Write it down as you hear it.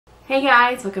Hey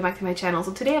guys, welcome back to my channel.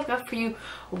 So today I've got for you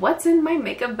what's in my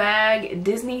makeup bag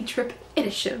Disney trip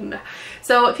edition.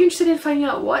 So if you're interested in finding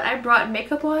out what I brought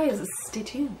makeup wise, stay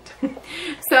tuned.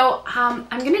 So I'm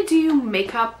gonna do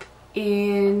makeup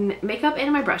and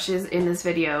my brushes in this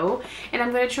video, and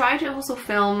I'm gonna try to also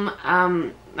film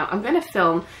I'm gonna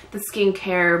film the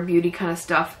skincare beauty kind of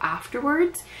stuff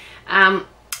afterwards.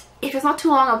 If it's not too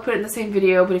long, I'll put it in the same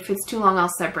video, but if it's too long, I'll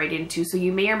separate it into. So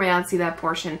you may or may not see that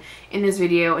portion in this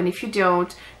video, and if you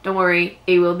don't worry,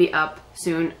 it will be up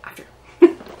soon after.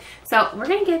 So we're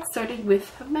gonna get started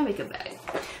with my makeup bag.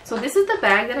 So this is the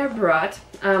bag that I brought.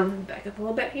 Back up a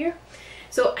little bit here.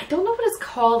 So I don't know what it's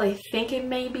called. I think it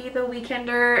may be the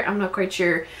Weekender. I'm not quite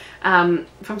sure. From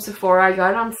Sephora, I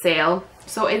got it on sale.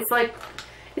 So it's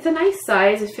a nice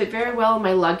size. It fit very well in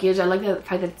my luggage. I like the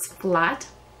fact that it's flat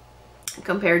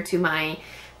compared to my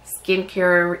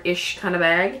skincare-ish kind of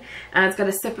bag. And it's got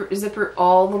a zipper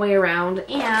all the way around,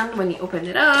 and when you open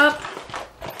it up,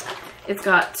 it's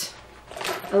got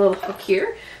a little hook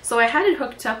here. So I had it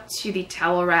hooked up to the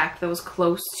towel rack that was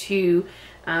close to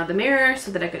the mirror so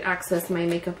that I could access my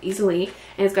makeup easily.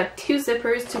 And it's got two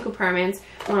zippers, two compartments,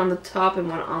 one on the top and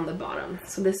one on the bottom.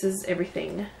 So this is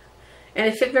everything. And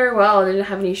it fit very well. I didn't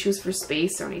have any issues for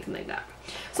space or anything like that.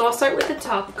 So I'll start with the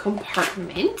top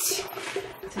compartment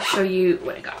to show you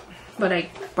what I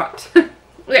brought.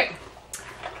 Okay,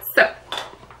 so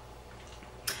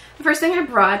the first thing I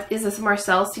brought is this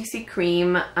Marcel CC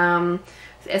cream,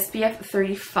 SPF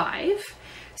 35.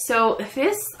 So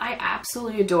this I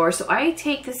absolutely adore. So I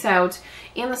take this out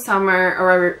in the summer,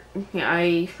 or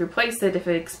I replace it if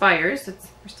it expires.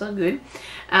 We're still good.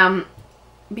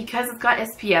 Because it's got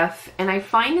SPF, and I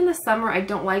find in the summer I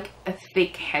don't like a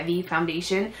thick heavy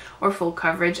foundation or full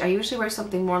coverage. I usually wear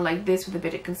something more like this with a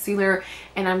bit of concealer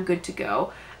and I'm good to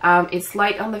go. It's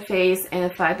light on the face, and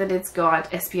the fact that it's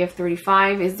got SPF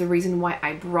 35 is the reason why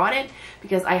I brought it,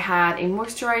 because I had a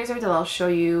moisturizer that I'll show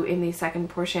you in the second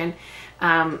portion.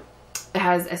 It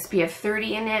has SPF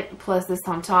 30 in it, plus this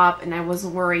on top, and I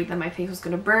wasn't worried that my face was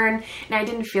going to burn, and I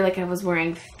didn't feel like I was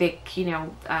wearing thick,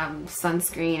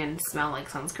 sunscreen and smell like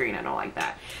sunscreen. I don't like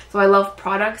that. So I love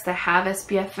products that have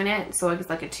SPF in it, so it's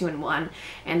like a 2-in-1,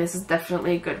 and this is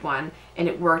definitely a good one, and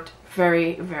it worked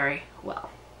very, very well.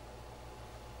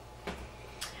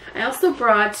 I also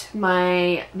brought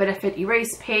my Benefit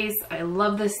Erase Paste. I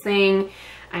love this thing.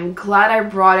 I'm glad I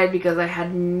brought it because I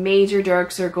had major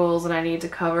dark circles and I need to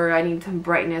cover. I need some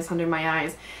brightness under my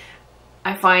eyes.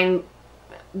 I find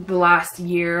the last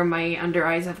year my under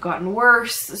eyes have gotten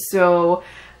worse, so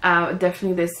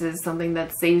definitely this is something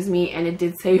that saves me, and it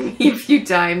did save me a few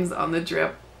times on the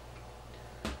trip.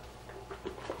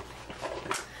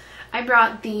 I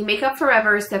brought the Makeup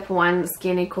Forever Step 1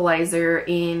 Skin Equalizer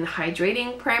in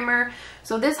Hydrating Primer.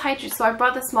 So I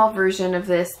brought the small version of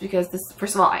this because this,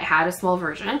 first of all, I had a small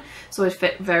version, so it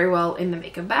fit very well in the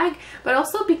makeup bag, but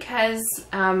also because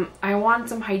I wanted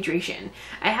some hydration.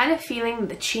 I had a feeling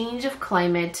the change of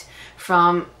climate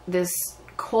from this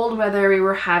cold weather we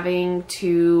were having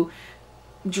to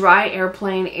dry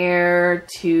airplane air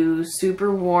to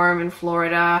super warm in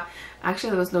Florida.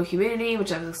 Actually, there was no humidity,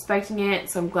 which I was expecting it,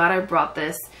 so I'm glad I brought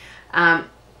this.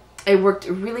 It worked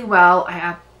really well.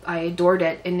 I adored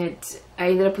it, and I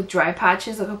ended up with dry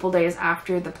patches a couple days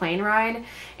after the plane ride,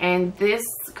 and this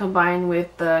combined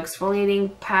with the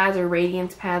exfoliating pads or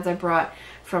radiance pads I brought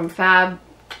from Fab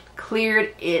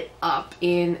cleared it up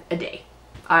in a day.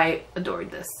 I adored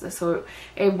this. So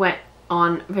it went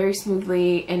on very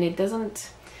smoothly, and it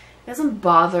doesn't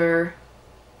bother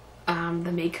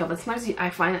the makeup. Sometimes I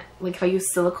find like if I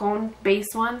use silicone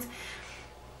based ones,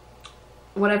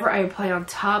 whatever I apply on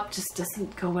top just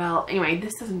doesn't go well. Anyway,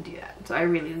 this doesn't do that, so I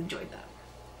really enjoyed that.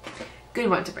 Good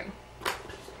one to bring.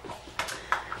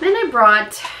 Then I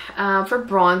brought for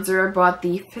bronzer, I brought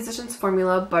the Physicians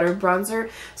Formula Butter Bronzer.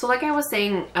 So like I was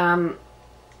saying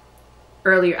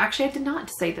earlier, actually I did not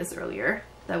say this earlier,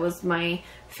 that was my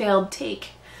failed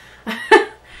take.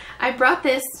 I brought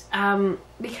this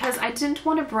because I didn't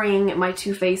want to bring my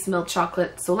Too Faced Milk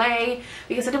Chocolate Soleil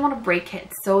because I didn't want to break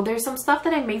it. So there's some stuff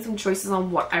that I made some choices on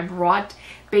what I brought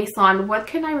based on what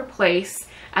can I replace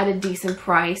at a decent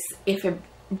price if it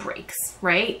breaks,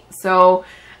 right? So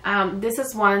this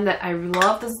is one that I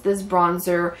love, this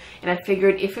bronzer, and I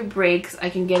figured if it breaks I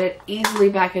can get it easily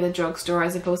back at the drugstore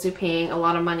as opposed to paying a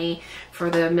lot of money for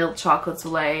the Milk Chocolate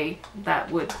Soleil that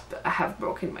would have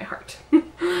broken my heart.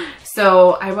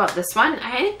 So I bought this one.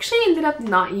 I actually ended up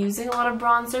not using a lot of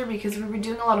bronzer because we were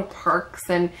doing a lot of parks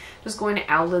and just going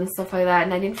to Alden and stuff like that,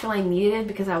 and I didn't feel I needed it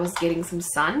because I was getting some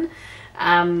sun.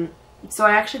 So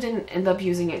I actually didn't end up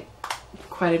using it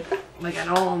quite at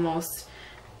all almost.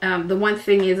 The one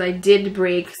thing is I did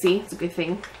break, see, it's a good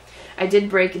thing. I did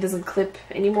break, it doesn't clip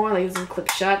anymore, like it doesn't clip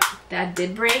shut. That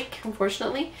did break,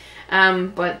 unfortunately,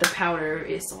 but the powder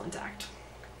is still intact.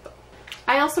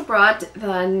 I also brought the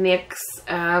NYX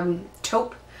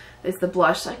taupe. It's the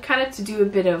blush. I kind of to do a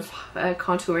bit of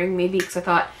contouring, maybe, because I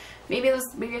thought maybe it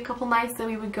was maybe a couple nights that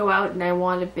we would go out and I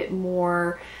want a bit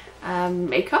more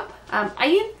makeup.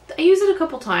 I use it a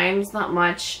couple times, not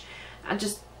much. I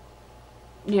just,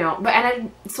 you know, but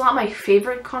it's not my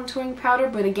favorite contouring powder,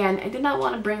 but again, I did not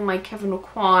want to bring my Kevyn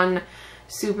Aucoin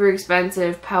super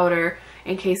expensive powder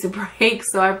in case it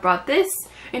breaks, so I brought this.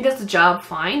 It does the job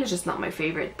fine, it's just not my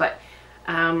favorite, but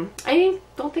I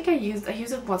don't think I use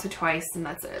it once or twice and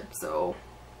that's it, so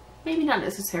maybe not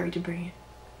necessary to bring it.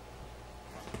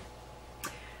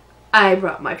 I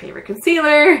brought my favorite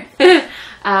concealer. This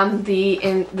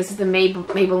is the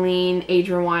Maybelline Age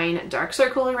Rewind Dark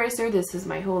Circle Eraser. This is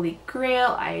my holy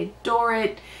grail. I adore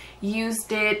it.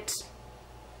 Used it.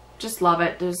 Just love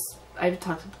it. I've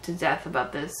talked to death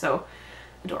about this, so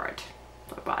adore it.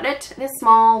 So I bought it. It's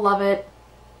small. Love it.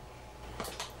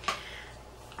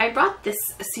 I brought this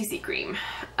CC cream.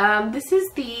 This is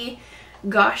the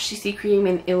Gosh CC cream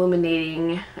in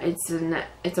Illuminating. It's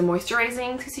a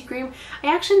moisturizing CC cream.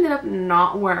 I actually ended up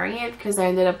not wearing it because I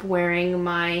ended up wearing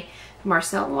my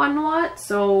Marcel one a lot,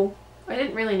 so I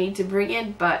didn't really need to bring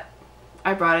it, but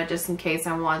I brought it just in case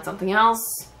I want something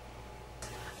else.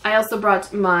 I also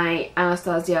brought my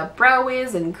Anastasia Brow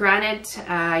Wiz in Granite.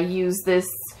 I use this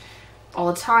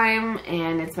all the time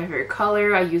and it's my favorite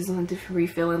color. I use it to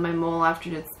refill in my mole after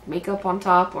it's makeup on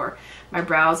top or my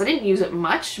brows. I didn't use it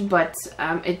much, but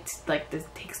it's like this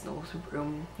takes no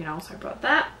room, you know, so I brought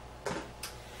that.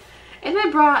 And I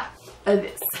brought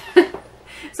this.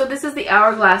 So this is the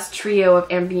Hourglass Trio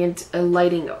of Ambient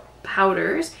Lighting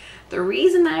Powders. The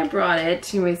reason I brought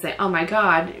it, you may say, oh my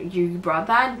god, you brought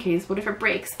that in case, what if it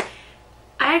breaks?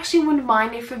 I actually wouldn't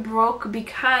mind if it broke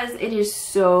because it is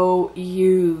so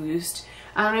used.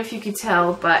 I don't know if you could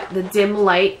tell, but the dim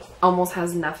light almost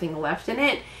has nothing left in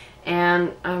it.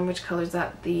 And which color is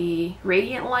that? The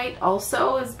Radiant Light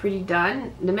also is pretty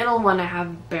done. The middle one I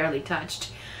have barely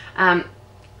touched.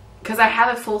 Because I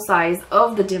have a full size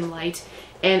of the dim light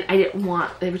and I didn't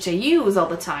want, which I use all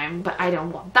the time, but I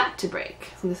don't want that to break.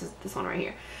 So this is this one right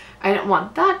here. I didn't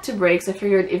want that to break, so I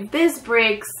figured if this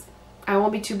breaks, I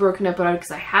won't be too broken up about it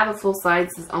because I have a full size.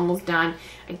 This is almost done.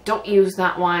 I don't use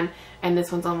that one, and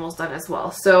this one's almost done as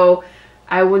well. So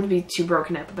I wouldn't be too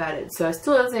broken up about it. So I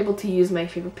still was able to use my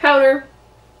favorite powder.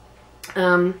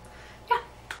 Yeah.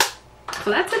 So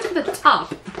that's it to the top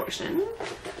portion.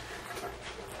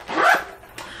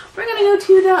 We're gonna go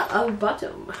to the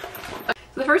bottom.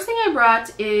 So the first thing I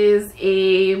brought is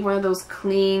one of those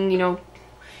clean, you know,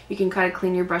 you can kind of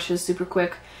clean your brushes super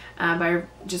quick by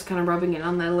just kind of rubbing it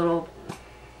on that little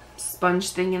sponge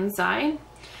thing inside.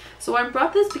 So I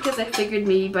brought this because I figured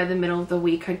maybe by the middle of the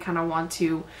week I'd kind of want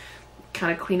to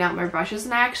kind of clean out my brushes,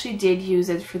 and I actually did use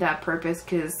it for that purpose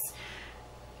because,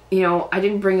 you know, I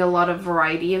didn't bring a lot of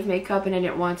variety of makeup and I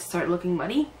didn't want it to start looking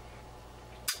muddy.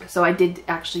 So I did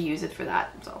actually use it for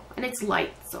that. So, and it's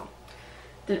light, so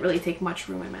didn't really take much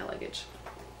room in my luggage.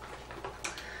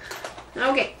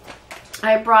 Okay,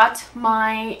 I brought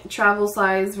my travel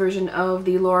size version of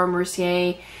the Laura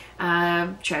Mercier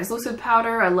translucent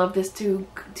powder. I love this to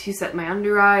set my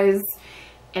under eyes,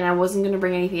 and I wasn't going to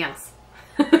bring anything else.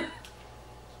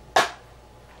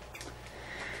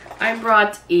 I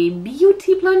brought a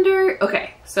beauty blender.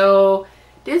 Okay, so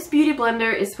this beauty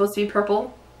blender is supposed to be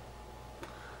purple.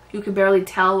 You could barely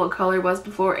tell what color it was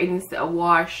before. It needs to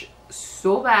wash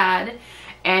so bad,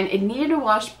 and it needed a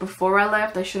wash before I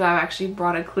left. I should have actually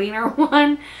brought a cleaner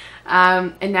one,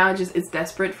 and now it's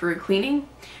desperate for a cleaning.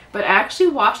 But I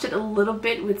actually washed it a little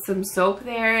bit with some soap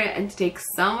there and to take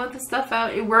some of the stuff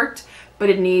out. It worked, but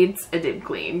it needs a deep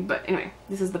clean. But anyway,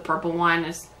 this is the purple one.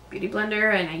 It's beauty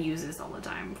blender, and I use this all the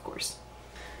time, of course.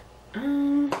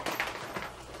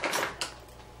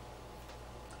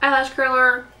 Eyelash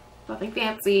curler, nothing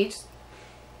fancy, just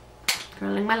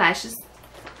curling my lashes.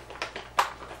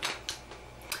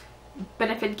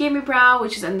 Benefit Gimme Brow,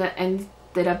 which is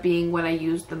ended up being what I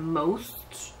use the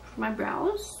most for my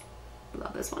brows.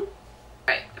 Love this one.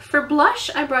 Alright, for blush,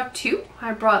 I brought two.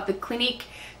 I brought the Clinique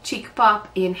Cheek Pop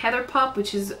in Heather Pop,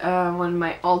 which is one of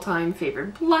my all-time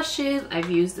favorite blushes. I've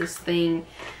used this thing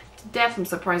to death. I'm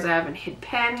surprised I haven't hit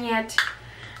pan yet.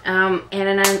 And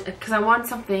then, because I want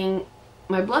something,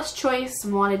 my blush choice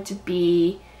wanted to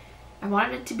be, I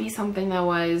wanted it to be something that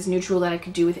was neutral, that I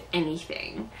could do with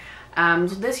anything. So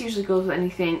this usually goes with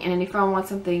anything. And then if I want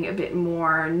something a bit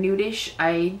more nudish,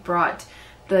 I brought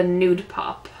the Nude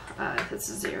Pop This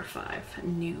is 05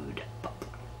 Nude Pop.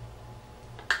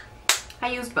 I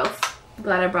used both. I'm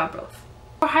glad I brought both.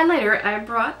 For highlighter, I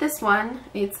brought this one.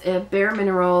 It's a Bare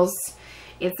Minerals.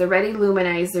 It's a Red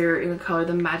Illuminizer in the color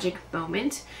The Magic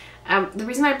Moment. The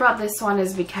reason I brought this one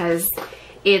is because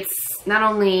it's not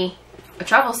only a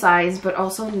travel size, but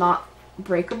also not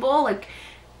breakable. Like,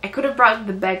 I could have brought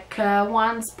the Becca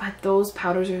ones, but those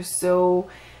powders are so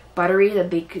buttery that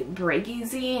they could break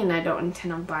easy, and I don't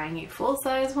intend on buying a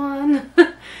full-size one.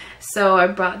 So I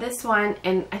brought this one,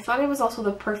 and I thought it was also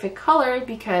the perfect color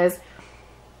because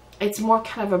it's more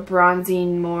kind of a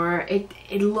bronzing, more,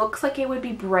 it looks like it would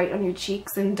be bright on your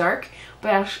cheeks and dark,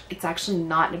 but it's actually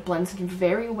not. It blends in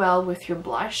very well with your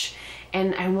blush,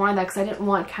 and I wanted that because I didn't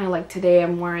want kind of like today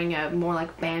I'm wearing a more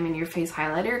like bam in your face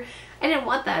highlighter. I didn't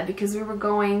want that because we were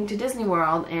going to Disney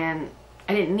World and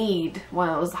I didn't need one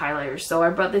of those highlighters. So I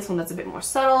brought this one that's a bit more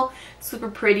subtle, super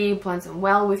pretty, blends in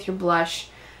well with your blush.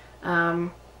 Yeah,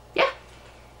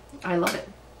 I love it.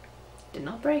 Did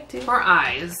not break too. For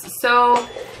eyes, so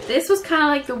this was kind of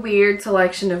like the weird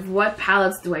selection of what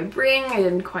palettes do I bring. I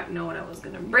didn't quite know what I was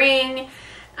gonna bring.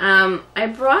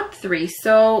 I brought 3,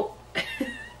 so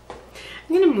I'm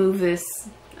gonna move this.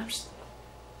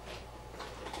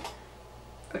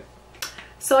 Okay.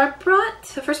 So I brought,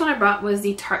 the first one I brought was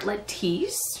the Tartelette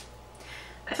Tease.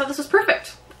 I thought this was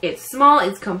perfect. It's small,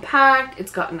 it's compact,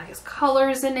 it's got nice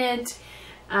colors in it.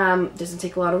 Doesn't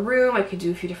take a lot of room. I could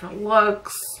do a few different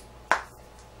looks.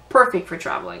 Perfect for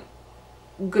traveling.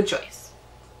 Good choice.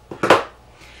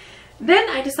 Then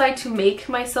I decided to make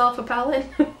myself a palette.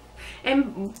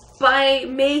 And by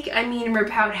make, I mean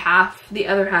rip out half, the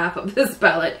other half of this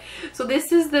palette. So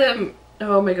this is the,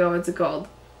 oh my god, what's it called?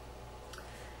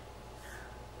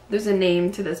 There's a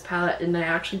name to this palette and I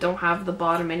actually don't have the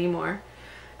bottom anymore.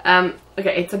 Okay,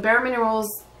 it's a Bare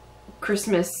Minerals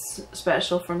Christmas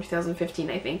special from 2015,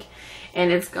 I think. And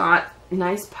it's got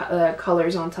nice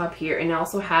colors on top here, and it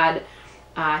also had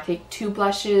I think 2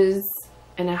 blushes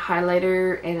and a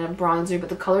highlighter and a bronzer, but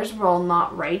the colors were all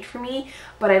not right for me,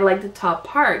 but I liked the top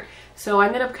part, so I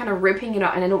ended up kind of ripping it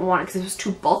out, and I don't want it because it was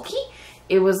too bulky.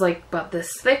 It was like about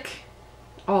this thick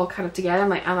all kind of together. I'm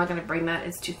like, I'm not gonna bring that,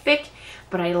 it's too thick,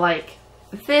 but I like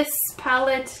this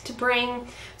palette to bring,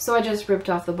 so I just ripped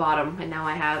off the bottom and now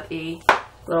I have a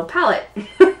little palette.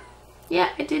 Yeah,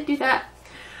 I did do that.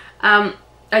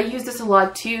 I use this a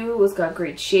lot too. It's got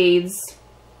great shades.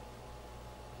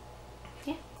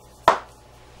 Yeah.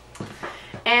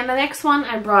 And the next one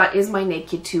I brought is my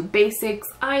Naked 2 Basics.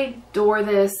 I adore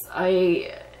this.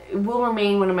 It will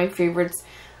remain one of my favorites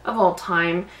of all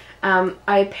time.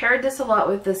 I paired this a lot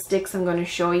with the sticks I'm going to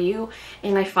show you,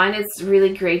 and I find it's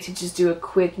really great to just do a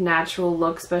quick natural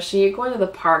look, especially you're going to the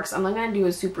parks. I'm not going to do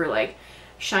a super like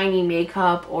shiny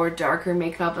makeup or darker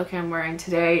makeup like I'm wearing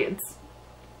today.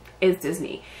 It's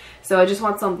Disney. So I just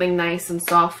want something nice and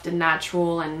soft and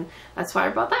natural, and that's why I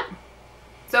brought that.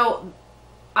 So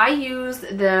I used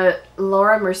the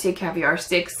Laura Mercier Caviar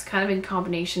sticks kind of in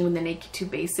combination with the Naked 2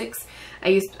 Basics.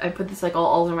 I put this like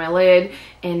all over my lid,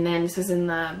 and then this is in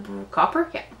the copper,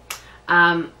 yeah.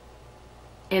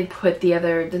 And put the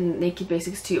Naked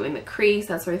Basics too in the crease,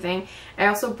 that sort of thing. I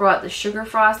also brought the Sugar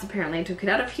Frost. Apparently I took it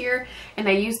out of here, and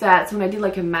I used that. So when I did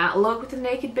like a matte look with the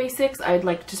Naked Basics, I'd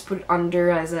like just put it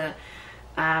under as a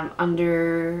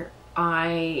under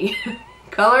eye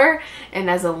color and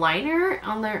as a liner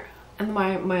on there, on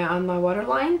my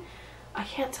waterline. I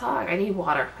can't talk. I need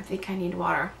water. I think I need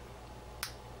water.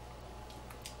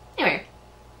 Anyway,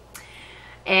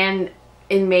 and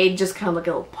it made just kind of like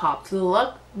a little pop to the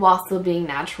look while still being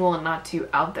natural and not too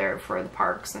out there for the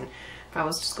parks, and if I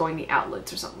was just going the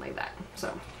outlets or something like that.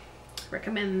 So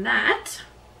recommend that.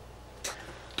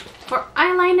 For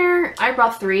eyeliner, I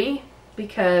brought 3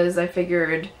 because I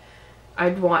figured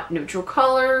I'd want neutral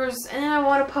colors and I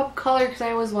want a pop color because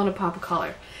I always want a pop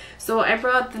color. So I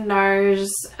brought the NARS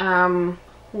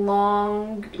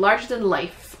Larger Than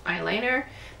Life eyeliner.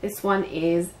 This one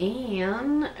is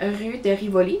in Rue de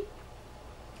Rivoli.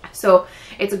 So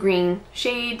it's a green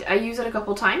shade. I use it a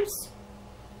couple times.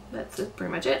 That's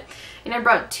pretty much it. And I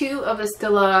brought 2 of the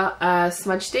Stila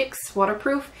smudge sticks,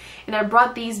 waterproof. And I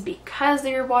brought these because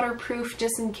they're waterproof,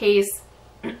 just in case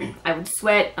I would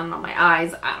sweat on my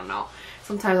eyes. I don't know.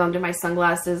 Sometimes under my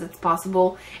sunglasses it's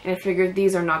possible. And I figured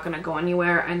these are not going to go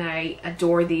anywhere. And I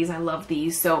adore these. I love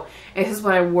these. So this is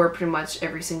what I wore pretty much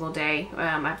every single day.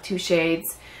 I have 2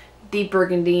 shades. Deep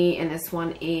Burgundy. And this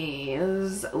one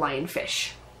is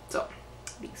Lionfish. So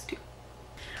these 2.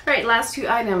 Alright, last 2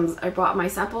 items. I brought my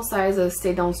sample size of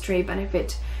Stay Don't Stray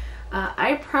Benefit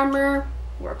eye primer.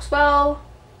 Works well.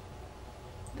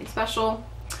 Nothing special.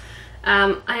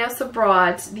 I also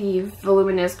brought the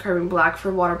Voluminous Carbon Black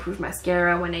for waterproof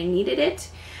mascara when I needed it.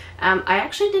 I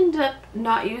actually ended up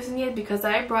not using it because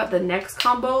I brought the next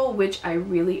combo, which I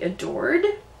really adored,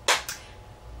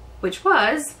 which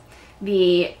was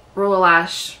the Roller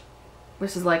Lash,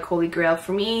 which is like holy grail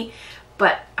for me.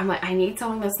 But I'm like, I need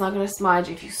something that's not going to smudge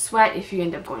if you sweat, if you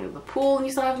end up going to the pool and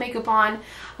you still have makeup on.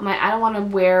 I'm like, I don't want to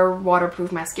wear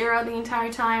waterproof mascara the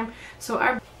entire time.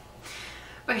 So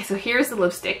okay, so here's the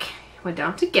lipstick. Went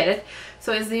down to get it.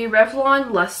 So it's the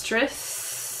Revlon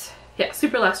Lustrous, yeah,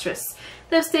 Super Lustrous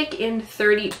lipstick in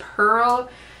 30 Pearl.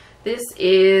 This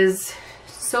is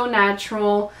so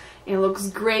natural. It looks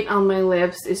great on my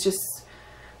lips. It's just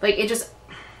like, it just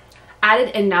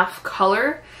added enough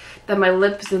color that my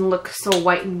lips didn't look so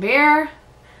white and bare,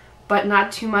 but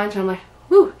not too much. I'm like,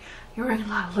 whoo, you're wearing a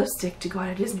lot of lipstick to go out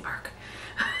of Disney park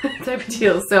type of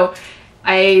deal. So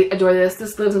I adore this.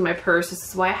 This lives in my purse. This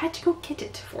is why I had to go get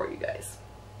it for you guys.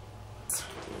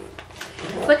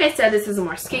 Like I said, this is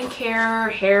more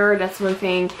skincare, hair, that sort of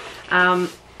thing. I'm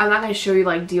not going to show you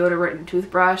like deodorant and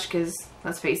toothbrush because,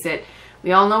 let's face it,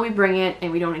 we all know we bring it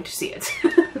and we don't need to see it.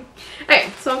 Okay,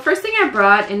 so first thing I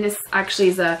brought, and this actually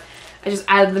is I just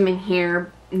added them in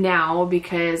here now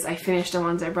because I finished the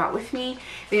ones I brought with me.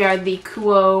 They are the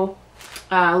Kuo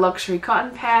luxury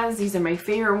cotton pads. These are my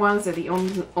favorite ones. They're the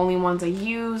only ones I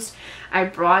used. I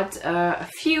brought a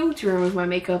few to remove my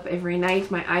makeup every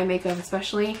night, my eye makeup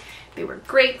especially. They were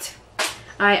great.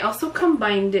 I also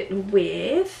combined it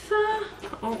with,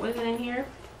 oh, what is it in here?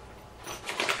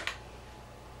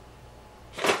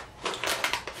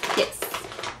 Yes.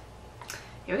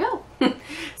 Here we go.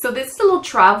 So this is a little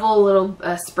travel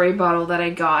spray bottle that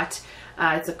I got.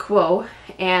 It's a Quo,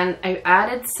 and I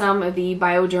added some of the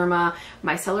Bioderma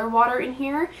micellar water in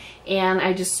here, and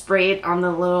I just spray it on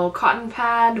the little cotton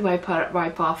pad,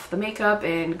 wipe off the makeup,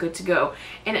 and good to go.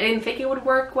 And I didn't think it would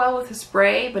work well with the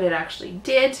spray, but it actually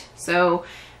did. So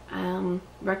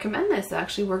recommend this. It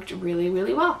actually worked really,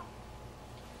 really well.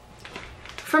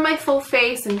 For my full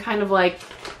face and kind of like,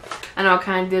 I don't know,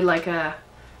 kind of did like a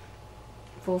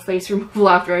full face removal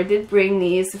after, I did bring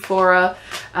these Sephora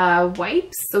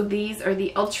wipes. So these are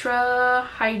the Ultra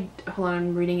High, hold on,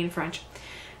 I'm reading in French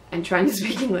and trying to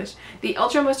speak English. The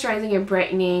Ultra Moisturizing and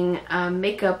Brightening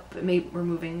Makeup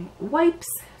Removing Wipes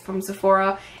from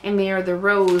Sephora, and they are the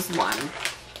rose one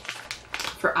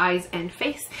for eyes and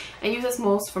face. I use this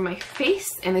most for my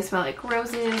face, and they smell like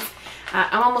roses.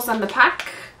 I'm almost on the pack.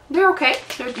 They're okay,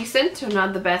 they're decent, they're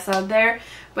not the best out there,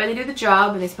 but they do the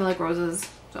job and they smell like roses.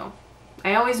 So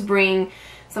I always bring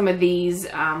some of these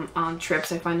on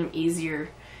trips. I find them easier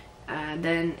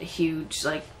than a huge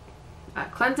like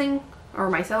cleansing or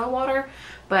micellar water.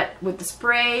 But with the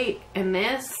spray and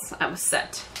this, I was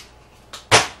set.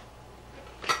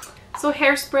 So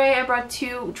hairspray, I brought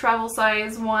 2 travel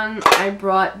size. One, I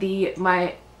brought the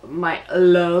my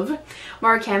love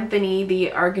Marc Anthony,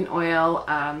 the Argan Oil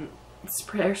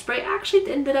hairspray. I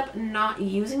actually ended up not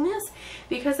using this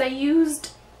because I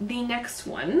used the next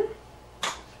one,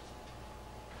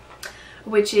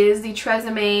 which is the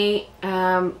Tresemme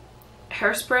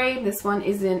hairspray. This one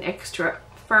is in Extra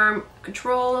Firm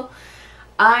Control.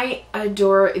 I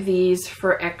adore these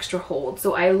for extra hold.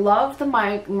 So I love the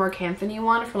Marc Anthony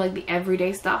one for like the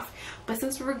everyday stuff, but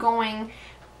since we were going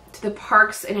to the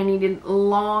parks and I needed a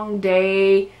long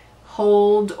day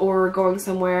hold or going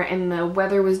somewhere and the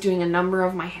weather was doing a number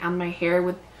on my hair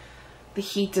with the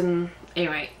heat, and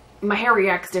anyway, my hair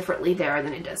reacts differently there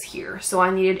than it does here, so I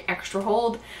needed extra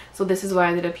hold. So this is what I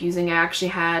ended up using. I actually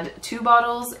had 2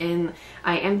 bottles and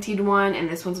I emptied one, and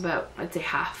this one's about, I'd say,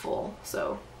 half full.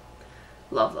 So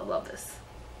love, love, love this.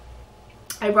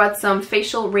 I brought some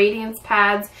facial radiance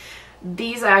pads.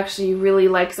 These I actually really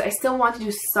like because I still want to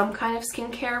do some kind of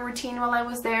skincare routine while I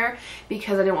was there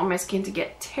because I didn't want my skin to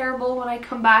get terrible when I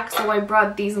come back. So I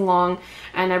brought these along,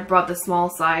 and I brought the small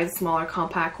size, smaller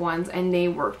compact ones, and they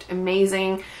worked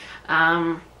amazing.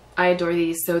 I adore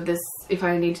these. So this, if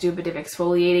I need to do a bit of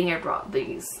exfoliating, I brought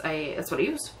these. That's what I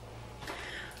used.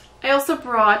 I also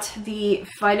brought the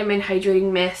Vitamin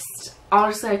Hydrating Mist.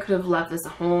 Honestly, I could have left this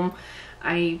at home.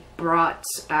 I brought,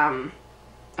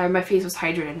 my face was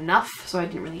hydrated enough, so I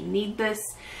didn't really need this.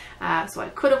 So I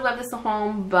could have left this at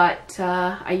home, but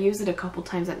I used it a couple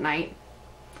times at night.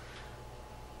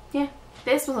 Yeah,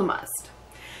 this was a must.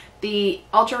 The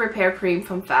Ultra Repair Cream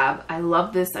from Fab. I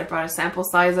love this. I brought a sample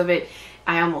size of it.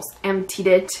 I almost emptied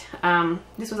it.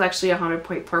 This was actually a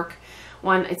 100-point perk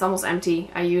one. It's almost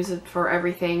empty. I use it for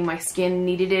everything. My skin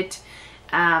needed it.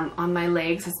 On my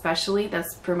legs especially.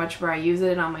 That's pretty much where I use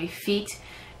it, and on my feet.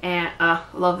 And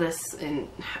love this, and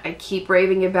I keep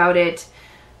raving about it.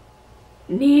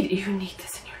 You need this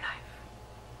in your life.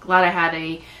 glad I had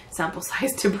a sample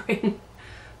size to bring.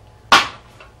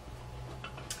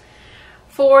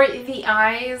 For the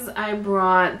eyes, I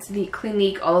brought the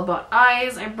Clinique All About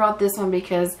Eyes. I brought this one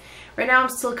because right now I'm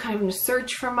still kind of in a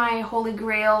search for my holy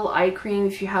grail eye cream.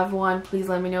 If you have one, please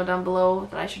let me know down below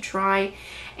that I should try.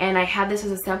 And I had this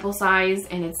as a sample size,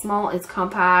 and it's small, it's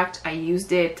compact. I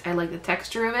used it. I like the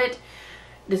texture of it.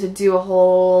 Does it do a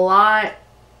whole lot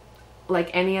like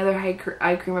any other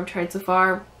eye cream I've tried so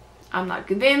far? I'm not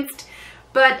convinced,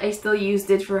 but I still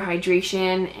used it for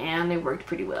hydration, and it worked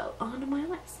pretty well on my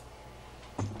eyes.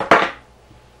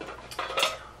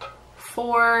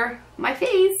 For my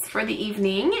face for the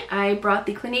evening, I brought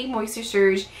the Clinique Moisture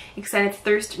Surge Extended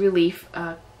Thirst Relief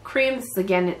cream.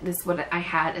 This is what I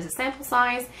had as a sample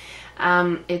size.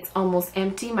 It's almost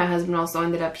empty. My husband also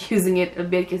ended up using it a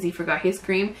bit because he forgot his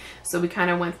cream, so we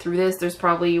kind of went through this. There's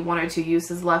probably 1 or 2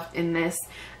 uses left in this,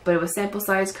 but it was sample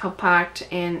size, compact,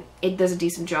 and it does a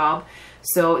decent job.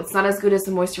 So it's not as good as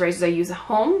the moisturizers I use at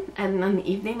home, and in the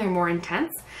evening they're more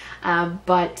intense,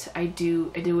 but I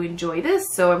do enjoy this,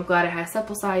 so I'm glad I had a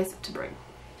sample size to bring.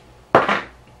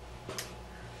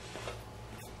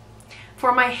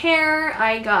 For my hair,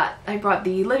 I brought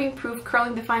the Living Proof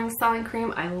Curling Defining Styling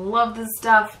Cream. I love this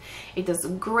stuff. It does a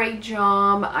great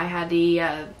job. I had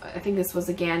I think this was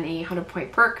again a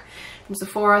 100-point perk from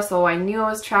Sephora, so I knew I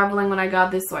was traveling when I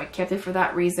got this, so I kept it for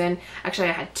that reason. Actually,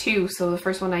 I had 2, so the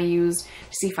first one I used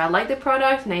to see if I liked the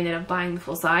product, and I ended up buying the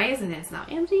full size, and it's now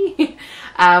empty.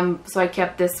 So I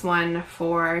kept this one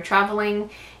for traveling,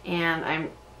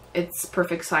 and it's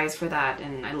perfect size for that,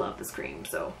 and I love this cream,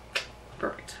 so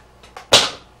perfect.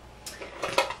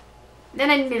 Then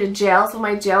I needed a gel, so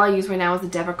my gel I use right now is the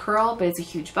Deva Curl, but it's a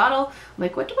huge bottle. I'm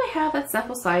like, what do I have that's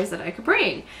sample size that I could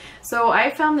bring? So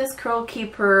I found this Curl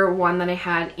Keeper one that I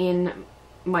had in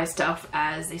my stuff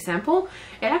as a sample.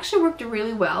 It actually worked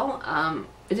really well.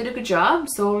 It did a good job,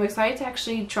 so I'm excited to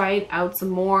actually try it out some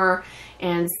more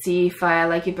and see if I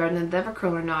like it better than the Deva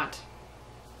Curl or not.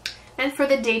 And for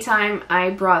the daytime, I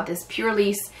brought this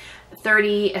Purelisse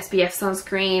 30 SPF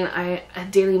sunscreen, a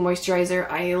daily moisturizer.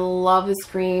 I love this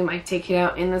cream. I take it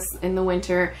out in the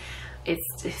winter. It's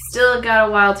still got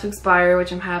a while to expire,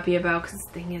 which I'm happy about because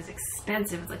this thing is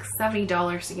expensive. It's like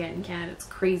 $70 to get in Canada. It's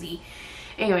crazy.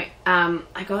 Anyway,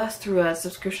 I got this through a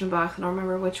subscription box. I don't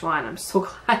remember which one. I'm so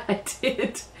glad I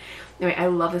did. Anyway, I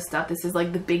love this stuff. This is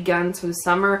like the big guns for the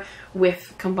summer,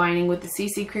 with combining with the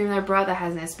CC cream that I brought that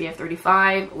has an SPF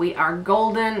 35. We are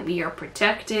golden. We are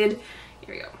protected.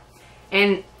 Here we go.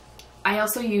 And I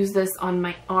also use this on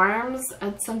my arms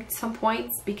at some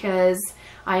points because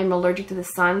I am allergic to the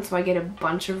sun, so I get a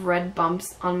bunch of red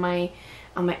bumps on my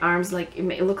arms. Like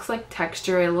it looks like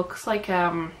texture. It looks like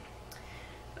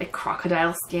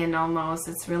crocodile skin almost.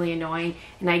 It's really annoying,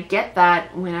 and I get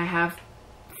that when I have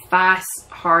fast,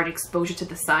 hard exposure to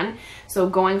the sun. So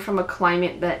going from a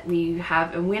climate that we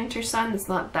have a winter sun that's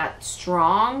not that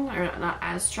strong, or not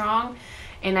as strong,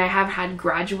 and I have had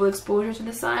gradual exposure to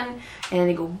the sun, and then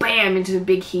they go bam into the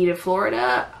big heat of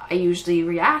Florida, I usually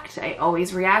react. I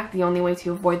always react. The only way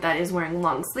to avoid that is wearing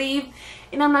long sleeve,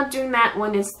 and I'm not doing that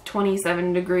when it's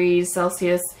 27 degrees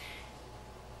Celsius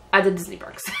at the Disney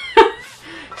parks.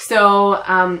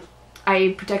 So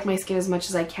I protect my skin as much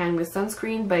as I can with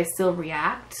sunscreen, but I still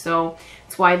react. So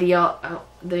that's why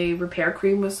the repair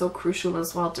cream was so crucial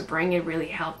as well to bring. It really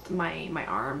helped my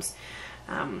arms.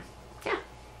 Yeah,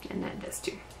 and then this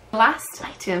too. Last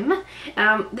item,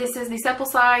 this is the sample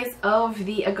size of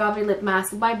the Agave Lip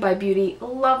Mask by Beauty.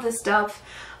 Love this stuff.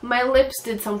 My lips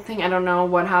did something, I don't know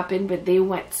what happened, but they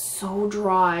went so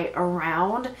dry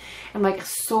around. I'm like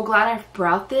so glad I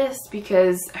brought this,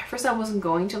 because at first I wasn't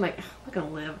going to. I'm like, I'm not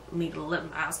gonna need a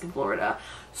lip mask in Florida.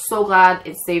 So glad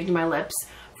it saved my lips.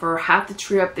 For half the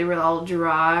trip they were all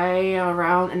dry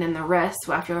around, and then the rest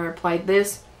after I applied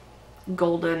this,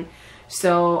 golden.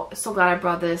 So glad I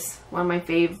brought this. One of my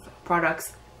fave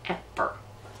products ever.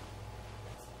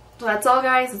 So that's all,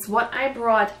 guys. It's what I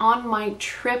brought on my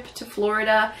trip to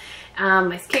Florida.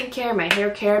 My skincare, my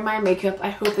hair care, my makeup. I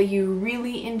hope that you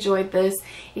really enjoyed this.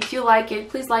 If you like it,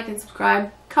 please like and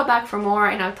subscribe. Come back for more,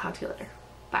 and I'll talk to you later.